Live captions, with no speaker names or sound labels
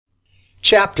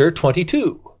Chapter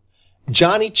 22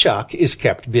 Johnny Chuck is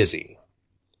kept busy.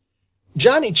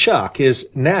 Johnny Chuck is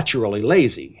naturally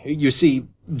lazy. You see,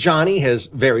 Johnny has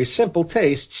very simple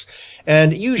tastes,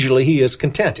 and usually he is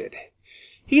contented.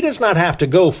 He does not have to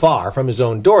go far from his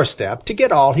own doorstep to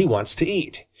get all he wants to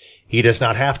eat. He does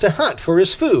not have to hunt for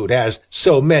his food, as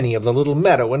so many of the little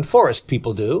meadow and forest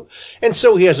people do, and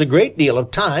so he has a great deal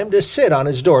of time to sit on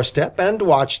his doorstep and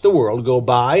watch the world go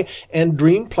by and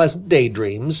dream pleasant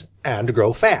daydreams and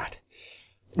grow fat.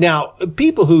 Now,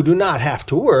 people who do not have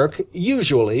to work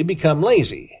usually become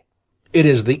lazy. It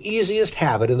is the easiest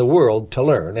habit in the world to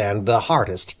learn and the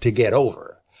hardest to get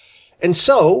over. And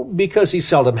so, because he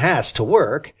seldom has to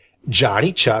work,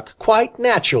 Johnny Chuck quite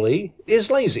naturally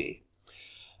is lazy.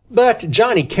 But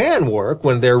Johnny can work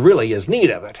when there really is need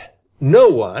of it. No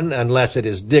one, unless it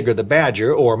is Digger the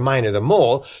Badger or Miner the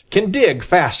Mole, can dig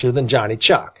faster than Johnny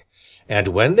Chuck. And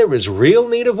when there is real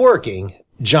need of working,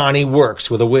 Johnny works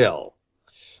with a will.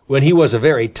 When he was a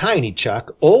very tiny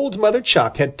Chuck, Old Mother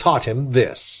Chuck had taught him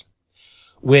this: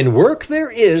 "When work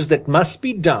there is that must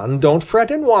be done, don't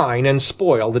fret and whine and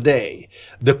spoil the day.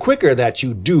 The quicker that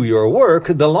you do your work,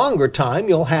 the longer time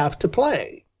you'll have to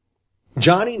play."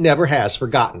 Johnny never has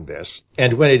forgotten this,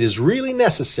 and when it is really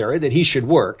necessary that he should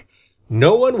work,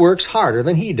 no one works harder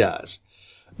than he does.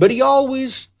 But he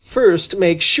always first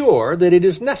makes sure that it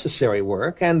is necessary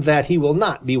work, and that he will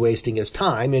not be wasting his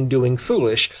time in doing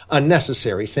foolish,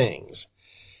 unnecessary things.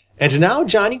 And now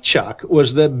Johnny Chuck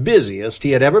was the busiest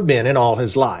he had ever been in all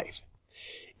his life.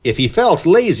 If he felt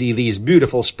lazy these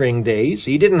beautiful spring days,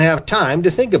 he didn't have time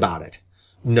to think about it.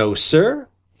 No, sir,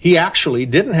 he actually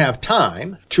didn't have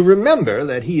time to remember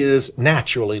that he is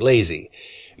naturally lazy.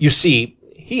 You see,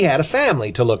 he had a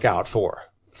family to look out for.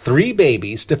 3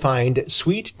 babies to find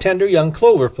sweet, tender young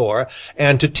clover for,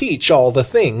 and to teach all the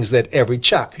things that every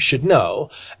Chuck should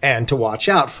know, and to watch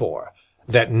out for,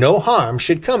 that no harm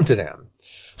should come to them.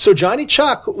 So Johnny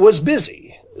Chuck was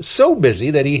busy, so busy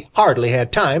that he hardly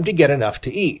had time to get enough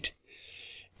to eat.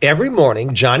 Every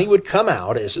morning Johnny would come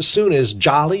out as soon as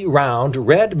jolly, round,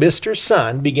 red Mr.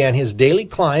 Sun began his daily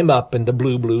climb up in the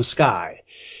blue, blue sky.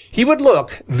 He would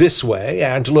look this way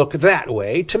and look that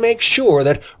way to make sure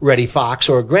that Reddy Fox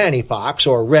or Granny Fox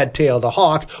or Redtail the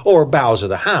Hawk or Bowser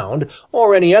the Hound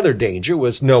or any other danger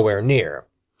was nowhere near.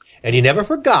 And he never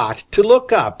forgot to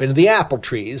look up in the apple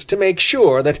trees to make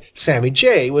sure that Sammy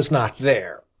Jay was not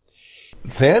there.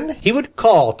 Then he would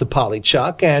call to Polly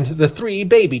Chuck and the 3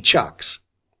 baby Chucks.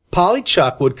 Polly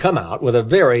Chuck would come out with a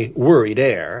very worried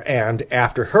air, and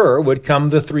after her would come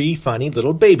the 3 funny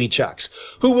little baby Chucks,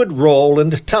 who would roll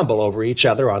and tumble over each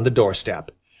other on the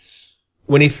doorstep.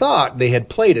 When he thought they had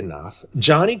played enough,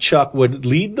 Johnny Chuck would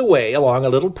lead the way along a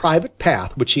little private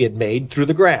path which he had made through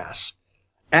the grass.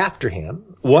 After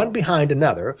him, one behind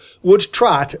another, would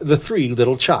trot the 3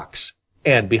 little Chucks,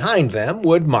 and behind them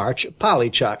would march Polly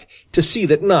Chuck to see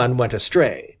that none went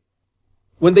astray.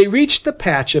 When they reached the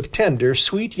patch of tender,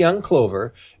 sweet young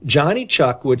clover, Johnny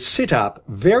Chuck would sit up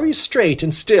very straight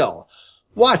and still,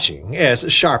 watching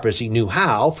as sharp as he knew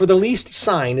how for the least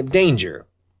sign of danger.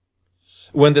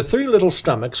 When the 3 little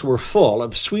stomachs were full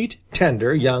of sweet,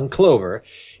 tender young clover,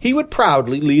 he would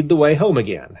proudly lead the way home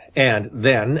again, and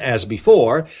then, as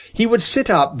before, he would sit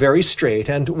up very straight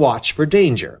and watch for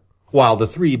danger, while the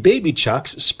 3 baby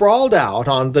Chucks sprawled out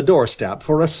on the doorstep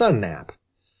for a sun nap.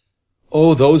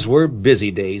 Oh, those were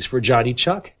busy days for Johnny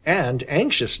Chuck, and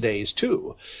anxious days,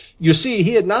 too. You see,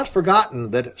 he had not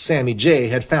forgotten that Sammy Jay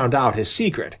had found out his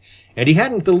secret, and he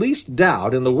hadn't the least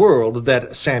doubt in the world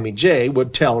that Sammy Jay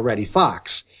would tell Reddy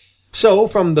Fox. So,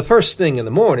 from the first thing in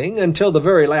the morning until the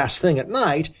very last thing at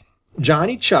night,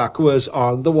 Johnny Chuck was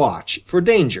on the watch for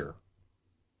danger.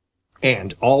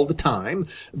 And all the time,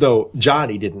 though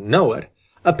Johnny didn't know it,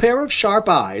 a pair of sharp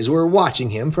eyes were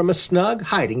watching him from a snug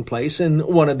hiding place in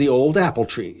one of the old apple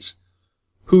trees.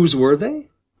 Whose were they?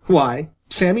 Why,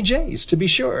 Sammy Jay's, to be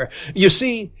sure. You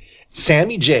see,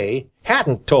 Sammy Jay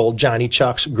hadn't told Johnny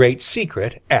Chuck's great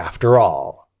secret after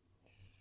all.